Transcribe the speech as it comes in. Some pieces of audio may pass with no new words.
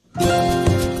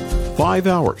5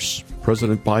 hours,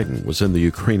 President Biden was in the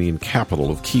Ukrainian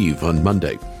capital of Kyiv on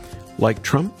Monday. Like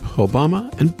Trump,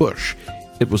 Obama, and Bush,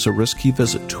 it was a risky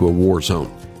visit to a war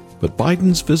zone. But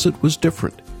Biden's visit was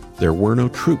different. There were no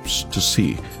troops to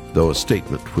see, though a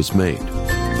statement was made.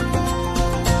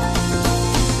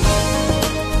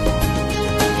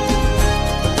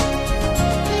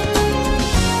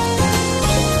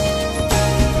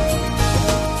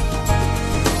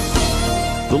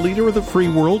 The leader of the free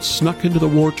world snuck into the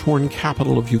war-torn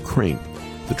capital of Ukraine.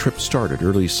 The trip started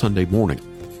early Sunday morning.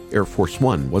 Air Force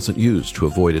One wasn't used to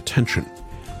avoid attention.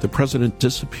 The president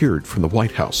disappeared from the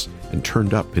White House and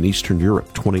turned up in Eastern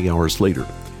Europe 20 hours later.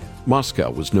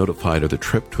 Moscow was notified of the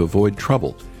trip to avoid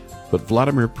trouble, but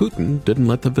Vladimir Putin didn't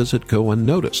let the visit go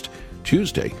unnoticed.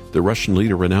 Tuesday, the Russian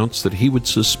leader announced that he would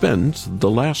suspend the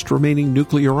last remaining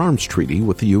nuclear arms treaty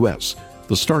with the U.S.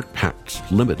 The START Pact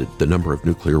limited the number of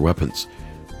nuclear weapons.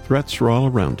 Threats are all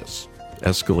around us.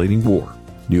 Escalating war,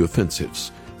 new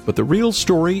offensives. But the real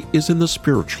story is in the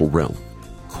spiritual realm.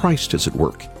 Christ is at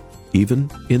work, even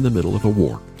in the middle of a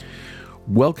war.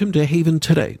 Welcome to Haven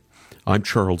Today. I'm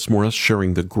Charles Morris,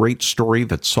 sharing the great story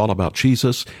that's all about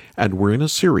Jesus, and we're in a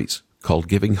series called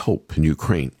Giving Hope in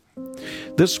Ukraine.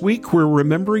 This week, we're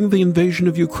remembering the invasion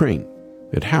of Ukraine.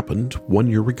 It happened 1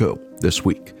 year ago this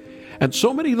week, and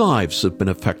so many lives have been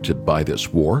affected by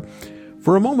this war.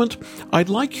 For a moment, I'd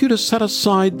like you to set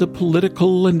aside the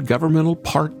political and governmental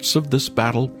parts of this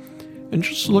battle and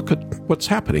just look at what's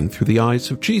happening through the eyes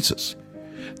of Jesus.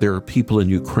 There are people in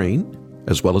Ukraine,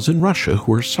 as well as in Russia,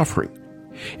 who are suffering.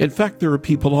 In fact, there are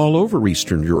people all over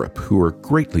Eastern Europe who are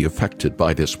greatly affected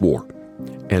by this war.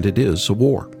 And it is a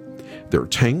war. There are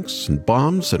tanks and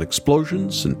bombs and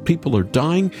explosions, and people are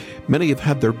dying. Many have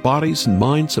had their bodies and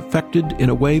minds affected in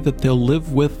a way that they'll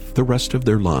live with the rest of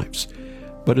their lives.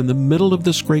 But in the middle of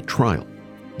this great trial,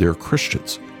 there are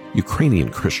Christians,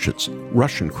 Ukrainian Christians,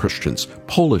 Russian Christians,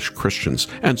 Polish Christians,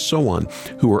 and so on,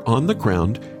 who are on the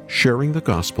ground sharing the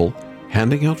gospel,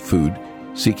 handing out food,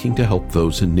 seeking to help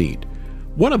those in need.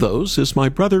 One of those is my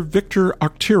brother Viktor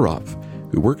Akhterov,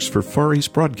 who works for Far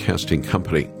East Broadcasting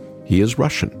Company. He is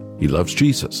Russian, he loves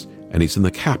Jesus, and he's in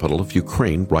the capital of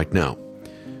Ukraine right now.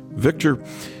 Viktor,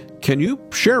 can you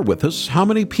share with us how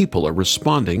many people are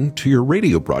responding to your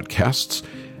radio broadcasts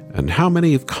and how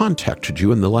many have contacted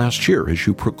you in the last year as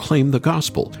you proclaim the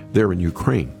gospel there in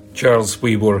Ukraine? Charles,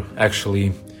 we were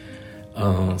actually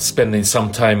spending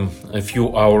some time, a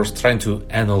few hours, trying to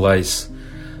analyze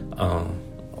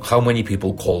how many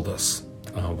people called us,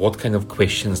 what kind of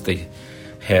questions they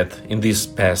had in these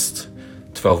past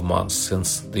 12 months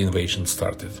since the invasion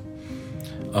started.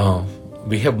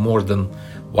 We have more than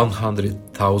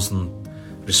 100,000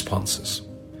 responses.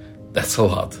 That's a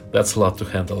lot. That's a lot to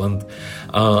handle. And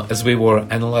as we were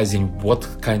analyzing what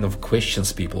kind of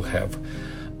questions people have,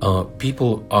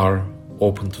 people are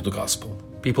open to the gospel.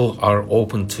 People are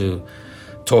open to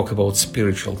talk about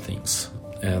spiritual things.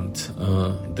 And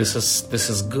this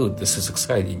is good. This is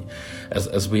exciting.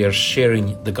 As we are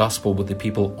sharing the gospel with the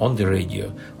people on the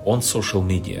radio, on social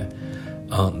media,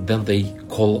 then they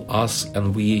call us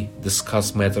and we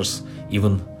discuss matters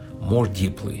even more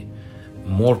deeply,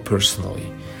 more personally.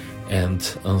 And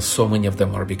so many of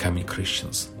them are becoming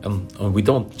Christians. And we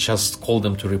don't just call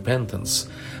them to repentance.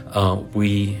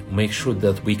 We make sure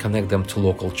that we connect them to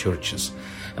local churches.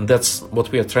 And that's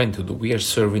what we are trying to do. We are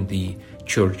serving the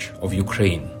Church of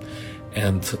Ukraine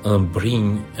and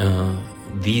bring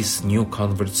these new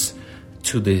converts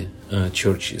to the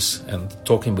churches and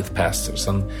talking with pastors.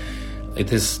 And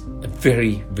it is a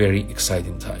very, very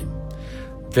exciting time.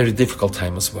 Very difficult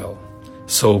time as well.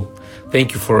 So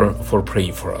thank you for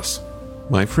praying for us.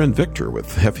 My friend Victor with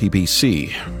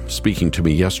FEBC, speaking to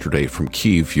me yesterday from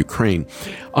Kyiv, Ukraine.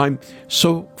 I'm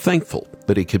so thankful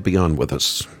that he could be on with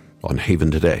us on Haven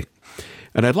Today.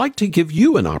 And I'd like to give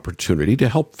you an opportunity to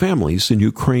help families in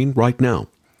Ukraine right now.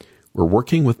 We're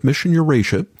working with Mission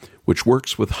Eurasia, which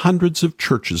works with hundreds of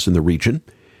churches in the region,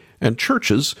 and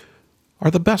churches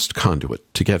are the best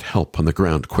conduit to get help on the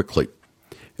ground quickly.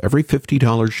 Every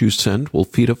 $50 you send will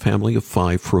feed a family of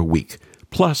 5 for a week.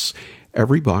 Plus,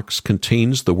 every box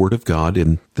contains the Word of God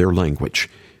in their language,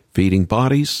 feeding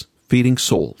bodies, feeding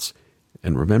souls.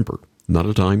 And remember, not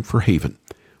a dime for Haven.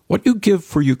 What you give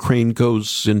for Ukraine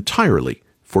goes entirely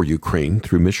for Ukraine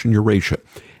through Mission Eurasia.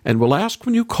 And we'll ask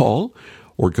when you call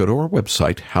or go to our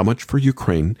website, how much for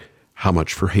Ukraine, how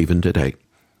much for Haven Today.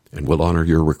 And we'll honor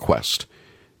your request.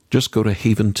 Just go to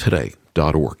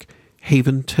haventoday.org,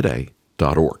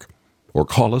 haventoday.org, or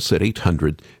call us at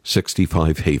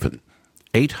 800-65-HAVEN,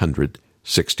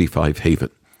 800-65-HAVEN.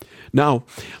 Now,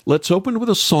 let's open with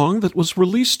a song that was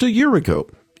released a year ago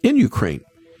in Ukraine.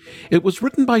 It was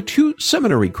written by 2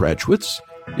 seminary graduates.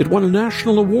 It won a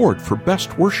national award for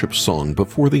Best Worship Song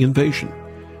before the invasion.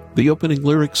 The opening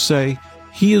lyrics say,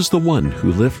 "He is the one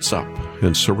who lifts up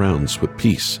and surrounds with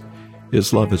peace.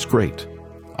 His love is great.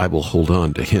 I will hold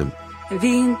on to him."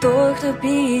 Він той, хто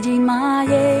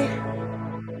підіймає,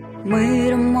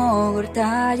 миром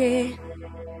огортає,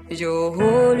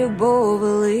 його любов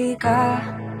велика,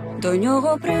 до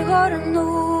нього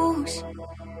пригорнусь.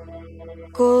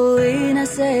 Коли на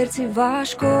серці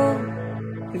важко,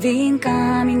 він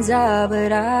камінь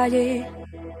забирає,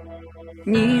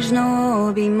 ніжно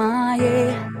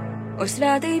обіймає, о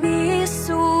святий мій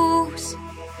Ісус.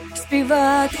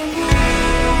 Співатиму,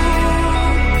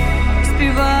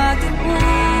 співатиму,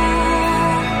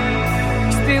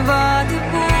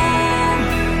 співатиму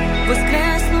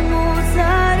воскресному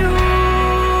царю.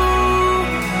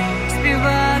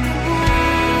 Співатиму,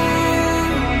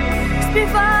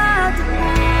 співатиму,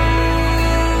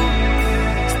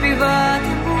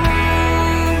 співатиму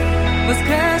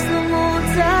воскресному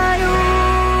царю.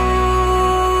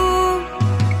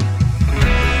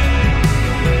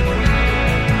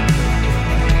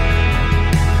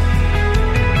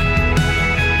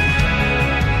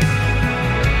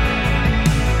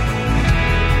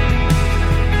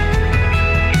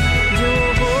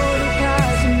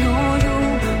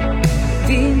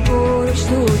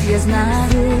 Тут я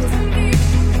знаю,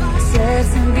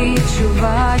 серцем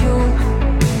відчуваю,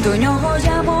 до нього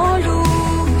я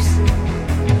молюсь,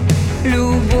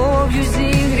 любов'ю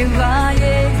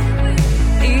зігріває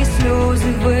і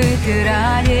сльози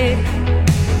витирає,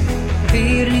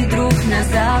 вірний друг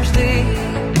назавжди,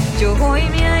 його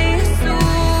ім'я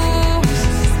Ісус.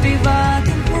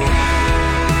 Співатиму,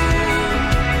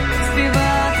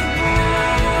 співатиму.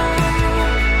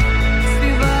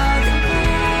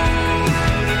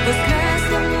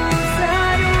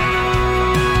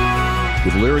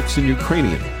 With lyrics in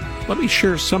Ukrainian, let me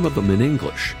share some of them in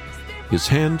English. His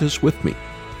hand is with me.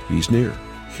 He's near.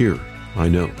 Here, I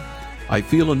know. I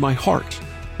feel in my heart.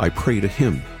 I pray to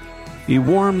him. He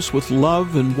warms with love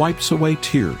and wipes away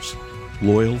tears.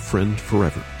 Loyal friend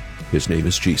forever. His name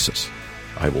is Jesus.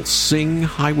 I will sing,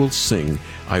 I will sing,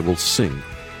 I will sing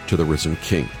to the risen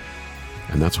King.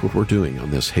 And that's what we're doing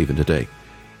on this Haven today,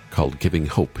 called Giving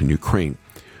Hope in Ukraine.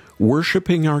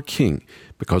 Worshipping our King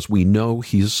because we know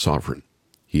he is sovereign.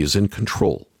 He is in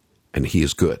control, and he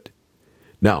is good.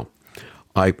 Now,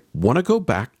 I want to go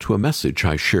back to a message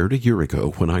I shared a year ago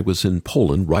when I was in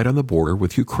Poland, right on the border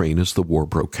with Ukraine as the war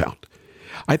broke out.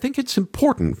 I think it's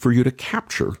important for you to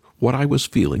capture what I was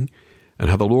feeling and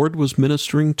how the Lord was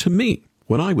ministering to me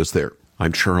when I was there.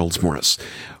 I'm Charles Morris.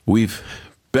 We've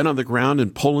been on the ground in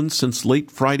Poland since late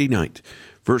Friday night,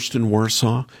 first in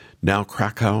Warsaw, now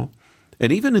Krakow.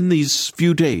 And even in these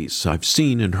few days, I've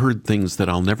seen and heard things that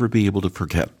I'll never be able to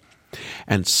forget.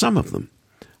 And some of them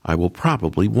I will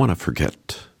probably want to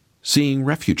forget. Seeing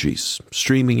refugees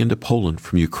streaming into Poland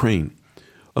from Ukraine.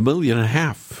 1.5 million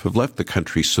have left the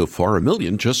country so far, 1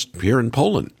 million just here in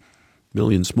Poland.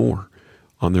 Millions more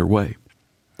on their way.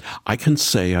 I can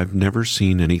say I've never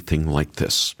seen anything like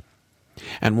this.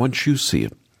 And once you see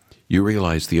it, you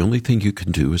realize the only thing you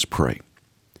can do is pray.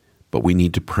 But we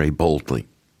need to pray boldly.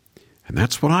 And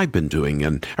that's what I've been doing,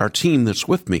 and our team that's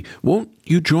with me. Won't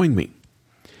you join me?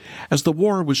 As the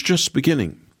war was just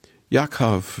beginning,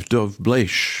 Yakov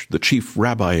Dovblech, the chief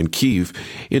rabbi in Kyiv,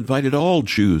 invited all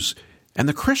Jews and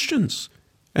the Christians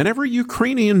and every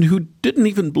Ukrainian who didn't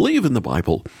even believe in the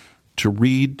Bible to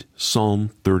read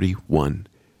Psalm 31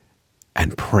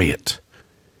 and pray it.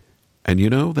 And you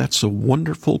know, that's a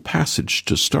wonderful passage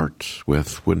to start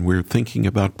with when we're thinking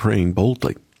about praying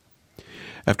boldly.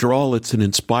 After all, it's an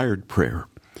inspired prayer.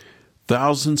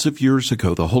 Thousands of years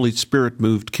ago, the Holy Spirit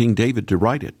moved King David to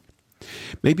write it.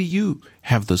 Maybe you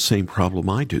have the same problem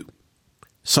I do.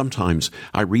 Sometimes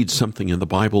I read something in the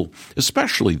Bible,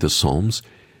 especially the Psalms,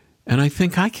 and I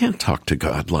think I can't talk to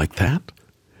God like that.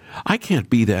 I can't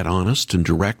be that honest and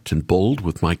direct and bold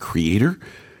with my Creator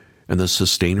and the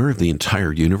Sustainer of the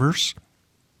entire universe.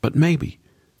 But maybe,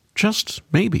 just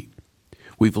maybe,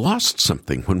 we've lost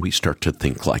something when we start to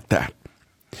think like that.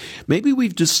 Maybe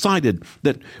we've decided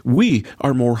that we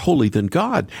are more holy than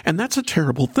God, and that's a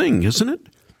terrible thing, isn't it?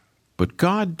 But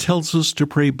God tells us to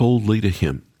pray boldly to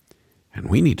him, and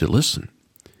we need to listen.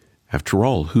 After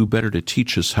all, who better to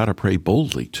teach us how to pray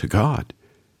boldly to God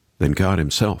than God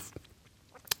himself?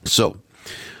 So,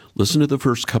 listen to the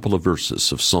first couple of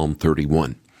verses of Psalm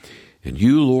 31. "In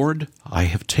you, Lord, I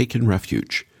have taken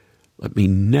refuge. Let me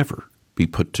never be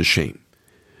put to shame.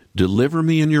 Deliver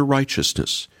me in your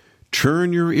righteousness.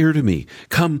 Turn your ear to me.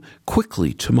 Come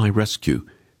quickly to my rescue.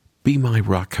 Be my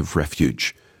rock of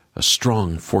refuge, a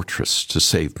strong fortress to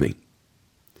save me.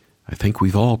 I think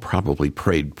we've all probably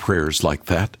prayed prayers like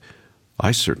that.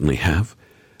 I certainly have.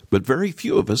 But very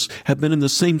few of us have been in the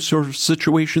same sort of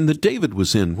situation that David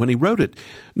was in when he wrote it.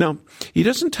 Now, he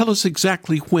doesn't tell us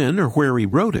exactly when or where he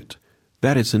wrote it.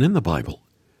 That isn't in the Bible.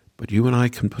 But you and I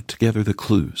can put together the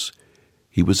clues.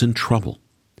 He was in trouble.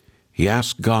 He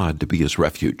asked God to be his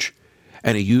refuge,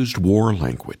 and he used war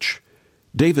language.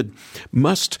 David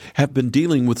must have been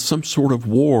dealing with some sort of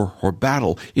war or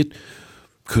battle. It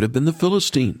could have been the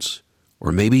Philistines,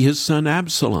 or maybe his son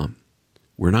Absalom.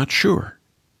 We're not sure.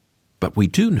 But we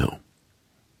do know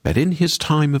that in his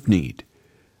time of need,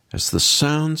 as the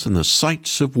sounds and the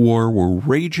sights of war were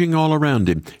raging all around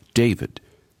him, David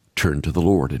turned to the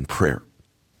Lord in prayer.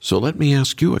 So let me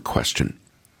ask you a question.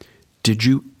 Did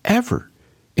you ever,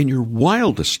 in your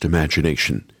wildest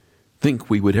imagination, think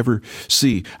we would ever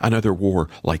see another war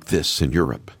like this in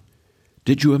Europe?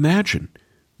 Did you imagine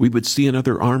we would see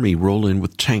another army roll in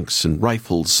with tanks and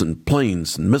rifles and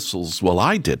planes and missiles? Well,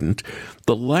 I didn't.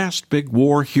 The last big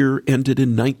war here ended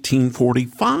in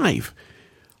 1945.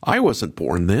 I wasn't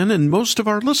born then, and most of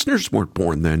our listeners weren't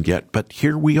born then yet, but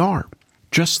here we are,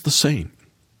 just the same.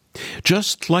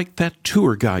 Just like that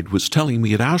tour guide was telling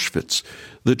me at Auschwitz,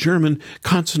 the German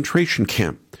concentration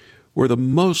camp, where the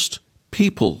most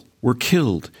people were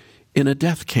killed in a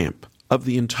death camp of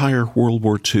the entire World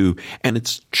War II, and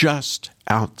it's just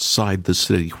outside the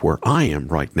city where I am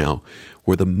right now,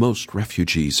 where the most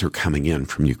refugees are coming in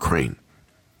from Ukraine.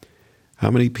 How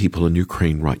many people in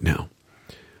Ukraine right now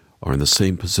are in the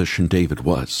same position David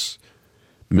was?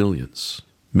 Millions.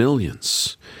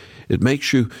 Millions. It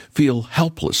makes you feel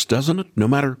helpless, doesn't it? No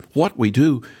matter what we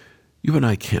do, you and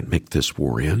I can't make this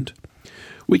war end.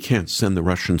 We can't send the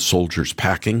Russian soldiers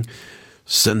packing,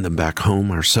 send them back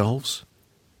home ourselves.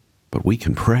 But we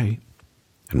can pray,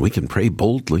 and we can pray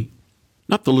boldly.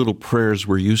 Not the little prayers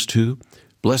we're used to,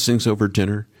 blessings over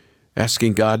dinner,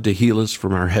 asking God to heal us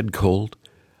from our head cold.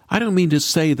 I don't mean to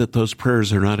say that those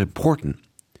prayers are not important,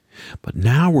 but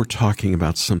now we're talking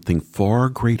about something far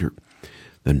greater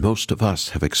than most of us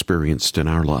have experienced in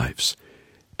our lives.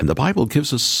 And the Bible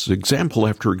gives us example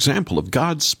after example of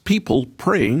God's people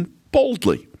praying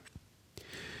boldly.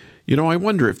 You know, I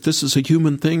wonder if this is a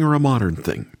human thing or a modern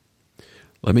thing.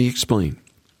 Let me explain.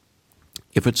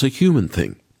 If it's a human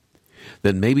thing,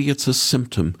 then maybe it's a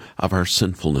symptom of our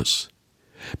sinfulness.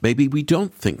 Maybe we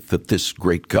don't think that this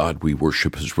great God we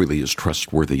worship is really as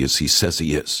trustworthy as he says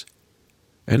he is.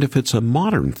 And if it's a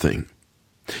modern thing,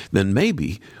 then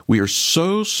maybe we are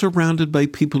so surrounded by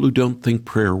people who don't think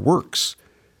prayer works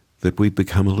that we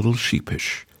become a little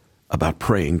sheepish about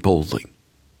praying boldly.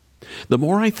 The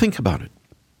more I think about it,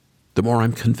 the more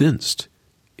I'm convinced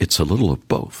it's a little of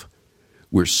both.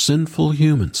 We're sinful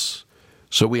humans,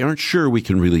 so we aren't sure we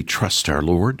can really trust our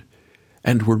Lord.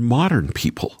 And we're modern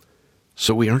people,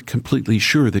 so we aren't completely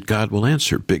sure that God will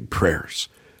answer big prayers.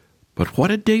 But what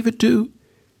did David do?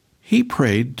 He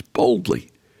prayed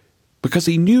boldly because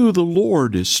he knew the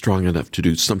Lord is strong enough to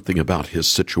do something about his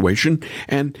situation,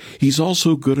 and he's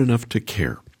also good enough to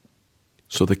care.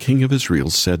 So the king of Israel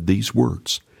said these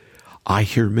words, "I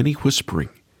hear many whispering,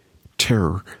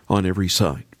 terror on every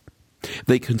side.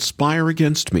 They conspire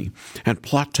against me and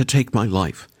plot to take my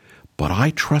life. But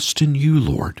I trust in you,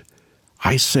 Lord.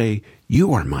 I say,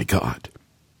 you are my God."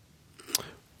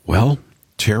 Well,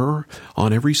 terror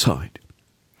on every side.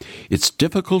 It's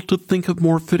difficult to think of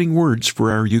more fitting words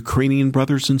for our Ukrainian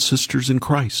brothers and sisters in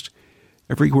Christ.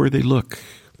 Everywhere they look,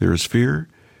 there is fear,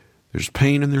 there's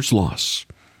pain, and there's loss.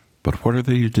 But what are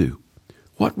they to do?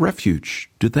 What refuge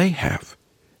do they have?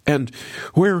 And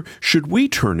where should we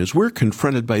turn as we're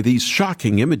confronted by these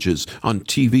shocking images on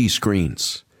TV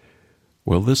screens?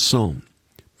 Well, this psalm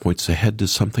points ahead to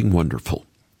something wonderful.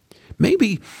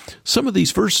 Maybe some of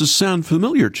these verses sound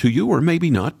familiar to you, or maybe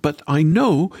not, but I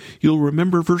know you'll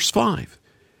remember verse 5.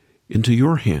 "Into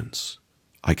your hands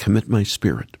I commit my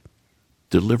spirit.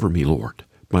 Deliver me, Lord,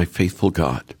 my faithful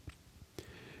God."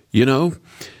 You know,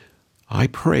 I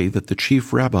pray that the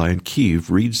chief rabbi in Kiev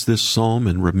reads this psalm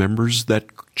and remembers that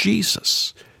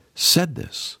Jesus said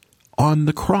this on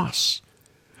the cross.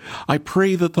 I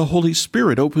pray that the Holy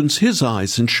Spirit opens his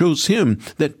eyes and shows him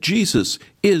that Jesus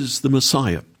is the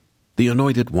Messiah, the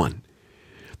Anointed One.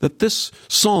 That this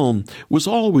psalm was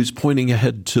always pointing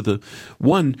ahead to the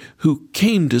one who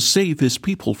came to save his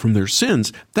people from their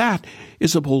sins. That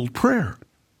is a bold prayer,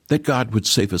 that God would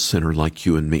save a sinner like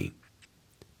you and me.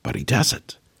 But he does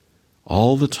it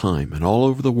all the time and all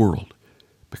over the world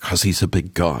because he's a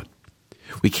big God.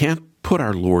 We can't put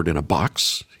our Lord in a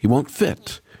box. He won't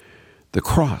fit. The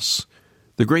cross,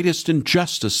 The greatest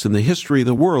injustice in the history of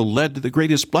the world led to the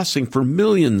greatest blessing for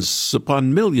millions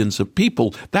upon millions of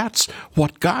people. That's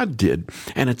what God did,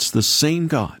 and it's the same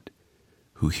God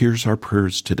who hears our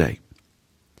prayers today.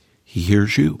 He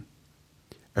hears you.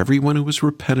 Everyone who has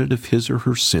repented of his or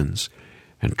her sins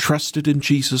and trusted in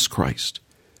Jesus Christ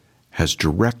has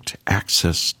direct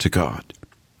access to God.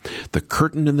 The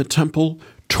curtain in the temple,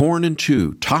 torn in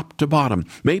two, top to bottom,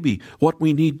 maybe what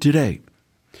we need today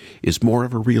is more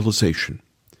of a realization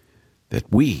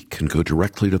that we can go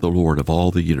directly to the Lord of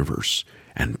all the universe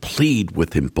and plead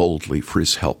with him boldly for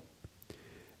his help.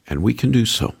 And we can do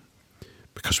so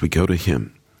because we go to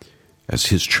him as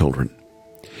his children.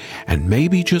 And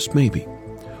maybe, just maybe,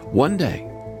 one day,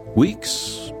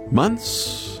 weeks,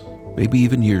 months, maybe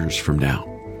even years from now,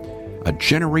 a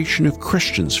generation of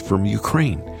Christians from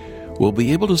Ukraine will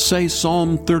be able to say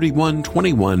Psalm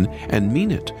 31:21 and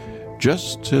mean it,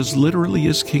 just as literally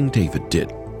as King David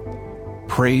did.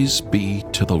 Praise be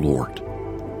to the Lord,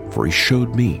 for he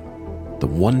showed me the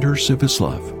wonders of his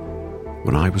love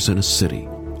when I was in a city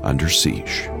under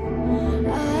siege.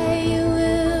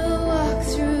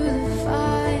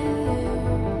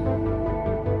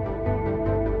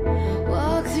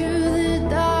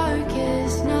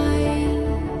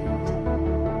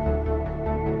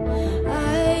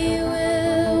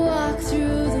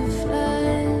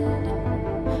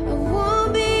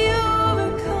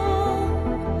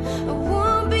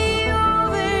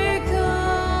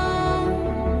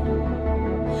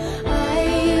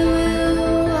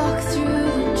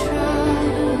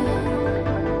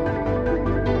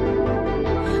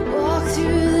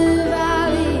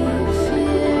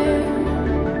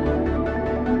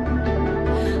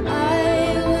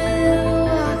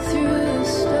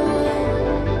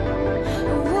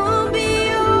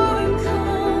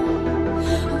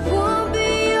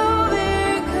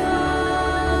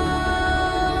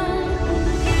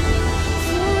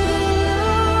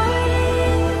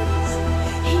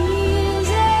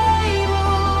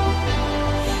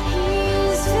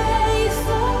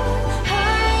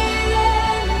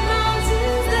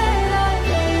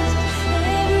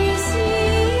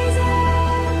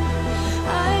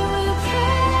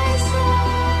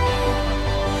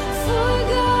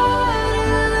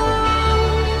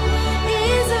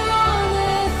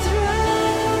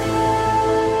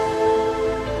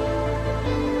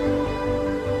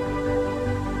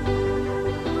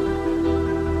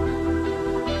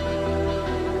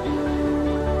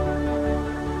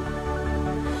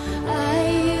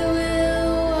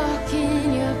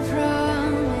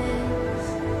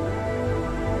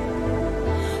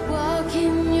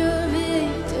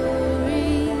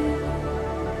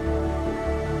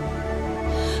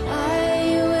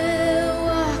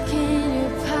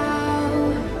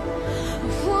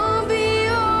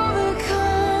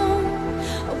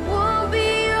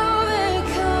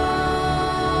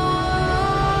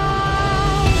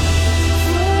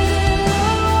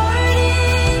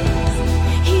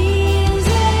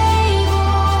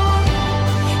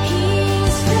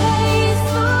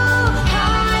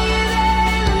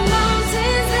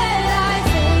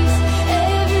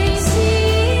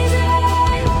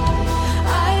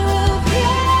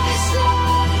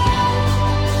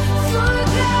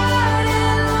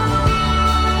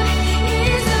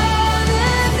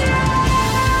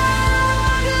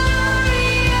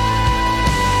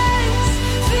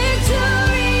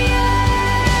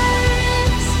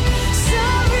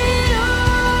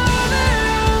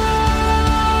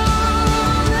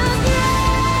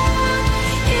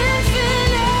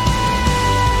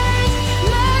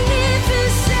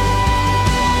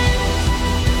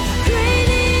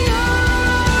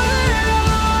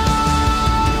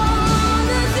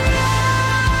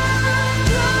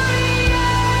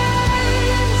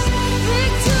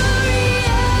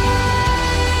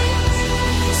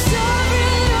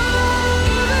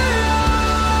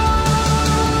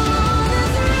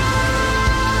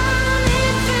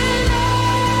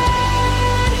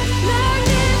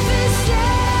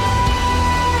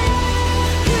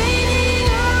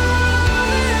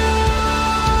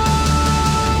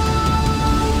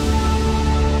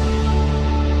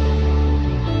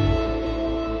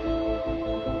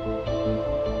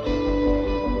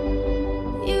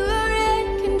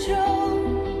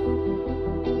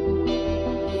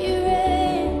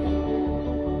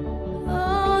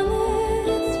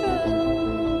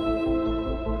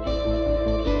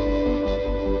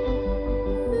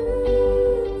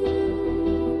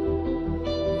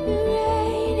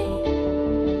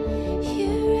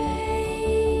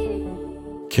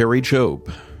 Carry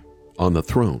Job on the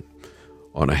throne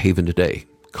on A Haven Today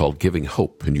called Giving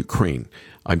Hope in Ukraine.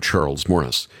 I'm Charles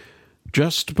Morris.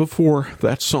 Just before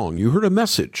that song, you heard a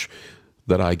message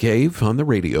that I gave on the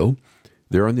radio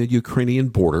there on the Ukrainian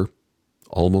border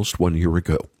almost 1 year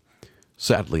ago.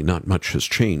 Sadly, not much has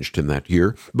changed in that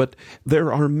year, but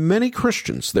there are many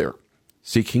Christians there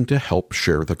seeking to help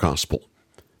share the gospel.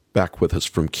 Back with us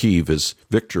from Kyiv is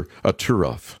Viktor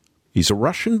Aturov. He's a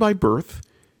Russian by birth,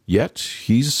 yet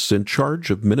he's in charge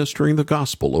of ministering the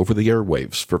gospel over the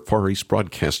airwaves for Far East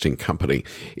Broadcasting Company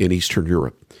in Eastern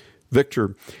Europe.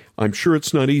 Victor, I'm sure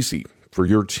it's not easy for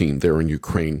your team there in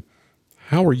Ukraine.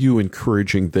 How are you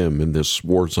encouraging them in this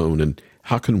war zone, and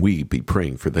how can we be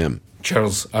praying for them?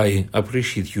 Charles, I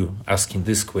appreciate you asking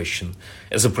this question.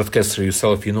 As a broadcaster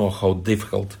yourself, you know how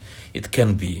difficult it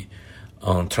can be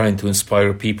trying to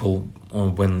inspire people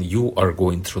when you are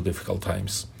going through difficult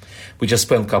times. We just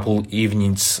spent a couple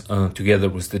evenings together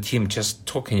with the team just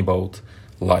talking about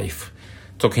life,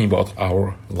 talking about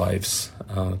our lives,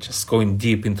 just going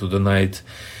deep into the night,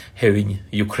 having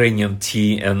Ukrainian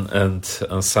tea and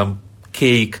some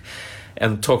cake,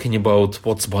 and talking about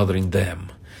what's bothering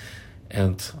them.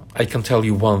 And I can tell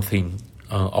you one thing,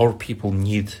 our people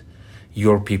need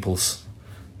your people's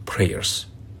prayers.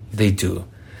 They do.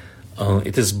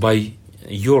 It is by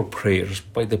your prayers,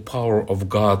 by the power of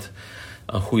God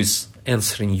who is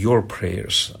answering your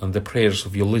prayers and the prayers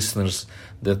of your listeners,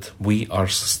 that we are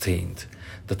sustained,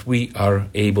 that we are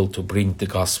able to bring the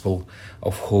gospel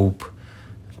of hope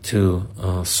to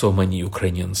so many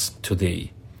Ukrainians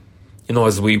today. You know,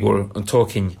 as we were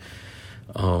talking,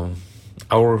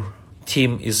 our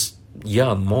team is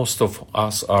young. Most of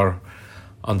us are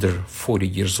under 40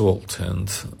 years old,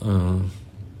 and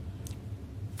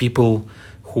people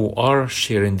who are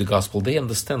sharing the gospel, they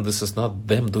understand this is not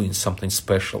them doing something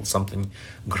special, something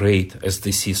great, as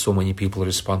they see so many people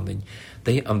responding.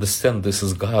 They understand this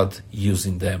is God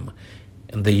using them,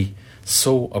 and they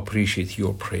so appreciate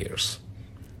your prayers.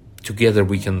 Together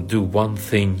we can do one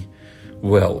thing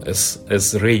well,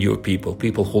 as radio people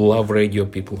who love radio,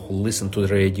 people who listen to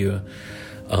the radio,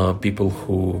 people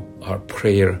who are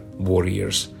prayer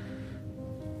warriors.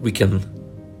 We can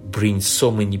bring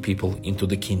so many people into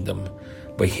the kingdom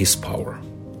by His power.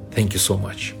 Thank you so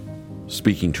much.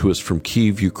 Speaking to us from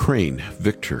Kyiv, Ukraine,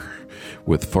 Victor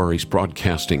with Far East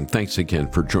Broadcasting. Thanks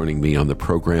again for joining me on the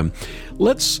program.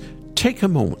 Let's take a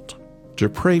moment to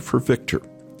pray for Victor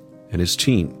and his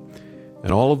team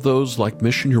and all of those like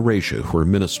Mission Eurasia who are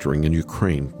ministering in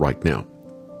Ukraine right now.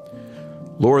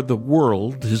 Lord, the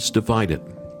world is divided.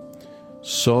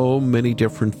 So many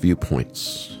different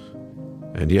viewpoints.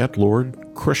 And yet, Lord,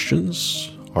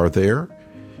 Christians are there.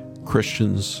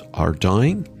 Christians are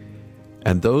dying.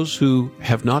 And those who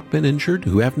have not been injured,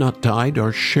 who have not died,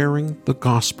 are sharing the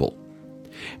gospel.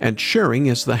 And sharing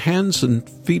as the hands and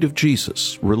feet of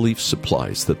Jesus, relief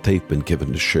supplies that they've been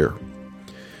given to share.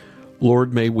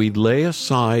 Lord, may we lay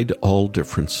aside all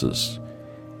differences,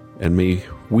 and may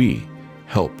we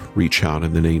help reach out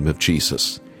in the name of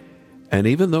Jesus. And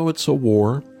even though it's a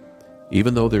war,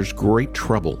 even though there's great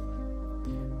trouble,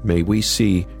 may we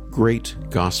see great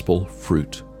gospel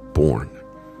fruit born.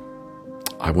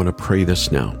 I want to pray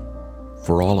this now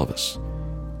for all of us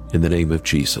in the name of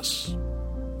Jesus.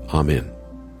 Amen.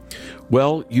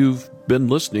 Well, you've been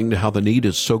listening to how the need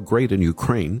is so great in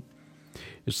Ukraine.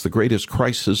 It's the greatest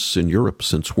crisis in Europe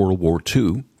since World War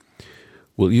II.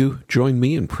 Will you join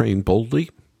me in praying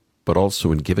boldly, but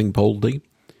also in giving boldly?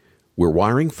 We're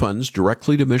wiring funds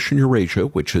directly to Mission Eurasia,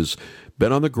 which has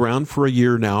been on the ground for a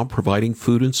year now, providing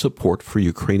food and support for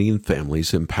Ukrainian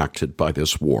families impacted by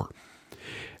this war.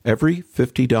 Every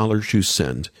 $50 you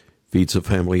send feeds a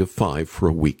family of 5 for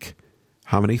a week.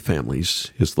 How many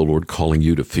families is the Lord calling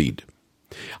you to feed?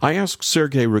 I asked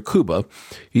Sergei Rakuba,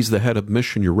 he's the head of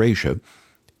Mission Eurasia.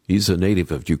 He's a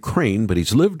native of Ukraine, but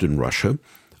he's lived in Russia.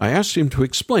 I asked him to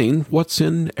explain what's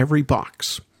in every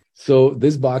box. So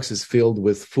this box is filled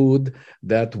with food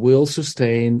that will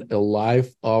sustain a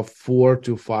life of 4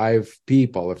 to 5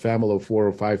 people, a family of 4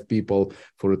 or 5 people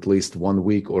for at least 1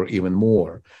 week or even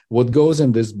more. What goes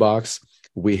in this box?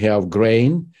 We have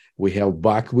grain, we have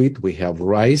buckwheat, we have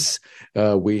rice,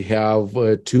 we have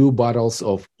 2 bottles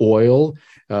of oil,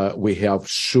 we have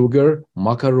sugar,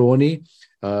 macaroni,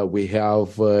 we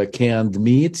have canned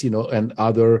meat, and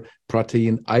other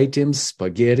protein items,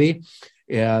 spaghetti,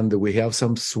 and we have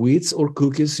some sweets or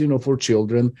cookies, for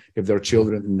children, if there are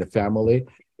children in the family.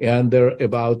 And there are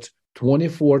about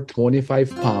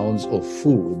 25 pounds of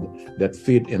food that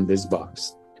fit in this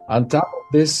box. On top of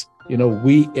this,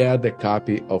 we add a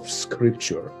copy of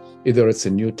Scripture. Either it's a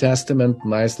New Testament,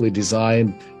 nicely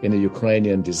designed in a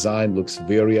Ukrainian design, looks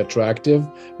very attractive.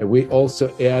 And we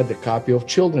also add a copy of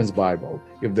Children's Bible,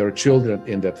 if there are children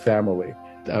in that family.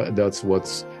 That's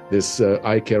what's this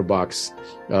eye care box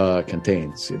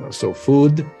contains. So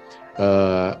food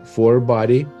for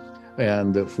body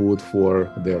and food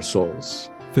for their souls.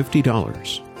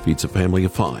 $50 feeds a family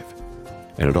of 5,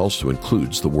 and it also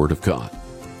includes the Word of God.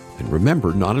 And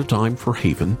remember, not a dime for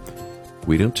Haven.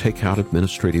 We don't take out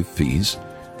administrative fees.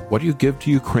 What you give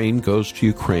to Ukraine goes to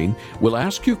Ukraine. We'll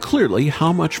ask you clearly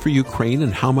how much for Ukraine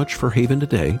and how much for Haven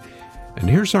today. And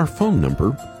here's our phone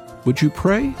number. Would you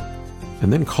pray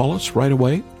and then call us right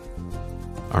away?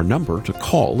 Our number to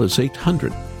call is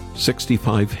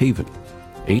 800-65-HAVEN,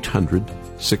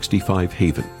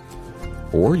 800-65-HAVEN.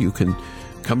 Or you can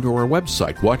come to our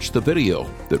website, watch the video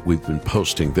that we've been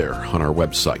posting there on our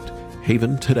website,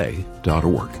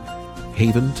 haventoday.org,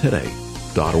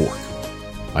 haventoday.org.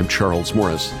 I'm Charles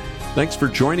Morris. Thanks for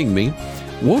joining me.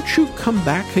 Won't you come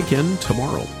back again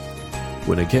tomorrow,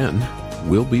 when again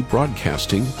we'll be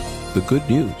broadcasting the good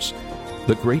news,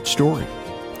 the great story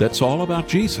that's all about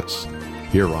Jesus,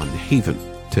 here on Haven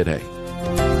Today.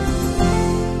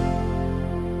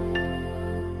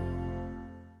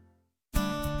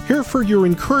 Here for your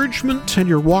encouragement and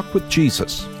your walk with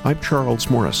Jesus. I'm Charles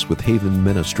Morris with Haven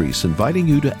Ministries, inviting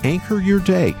you to anchor your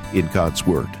day in God's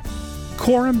Word.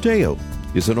 Coram Deo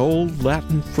is an old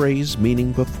Latin phrase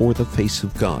meaning before the face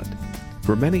of God.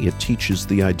 For many, it teaches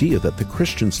the idea that the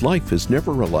Christian's life is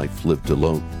never a life lived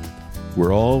alone.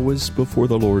 We're always before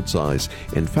the Lord's eyes.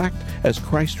 In fact, as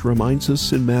Christ reminds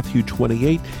us in Matthew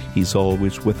 28, He's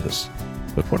always with us.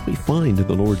 But what we find in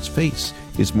the Lord's face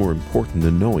is more important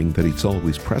than knowing that He's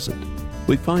always present.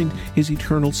 We find His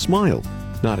eternal smile,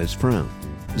 not His frown.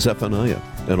 Zephaniah,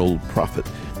 an old prophet,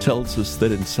 tells us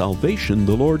that in salvation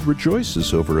the Lord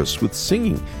rejoices over us with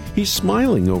singing. He's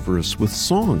smiling over us with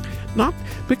song, not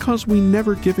because we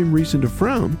never give Him reason to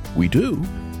frown, we do,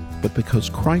 but because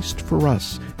Christ for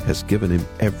us has given Him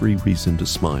every reason to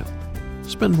smile.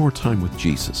 Spend more time with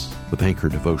Jesus with Anchor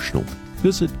Devotional.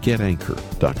 Visit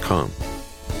getanchor.com.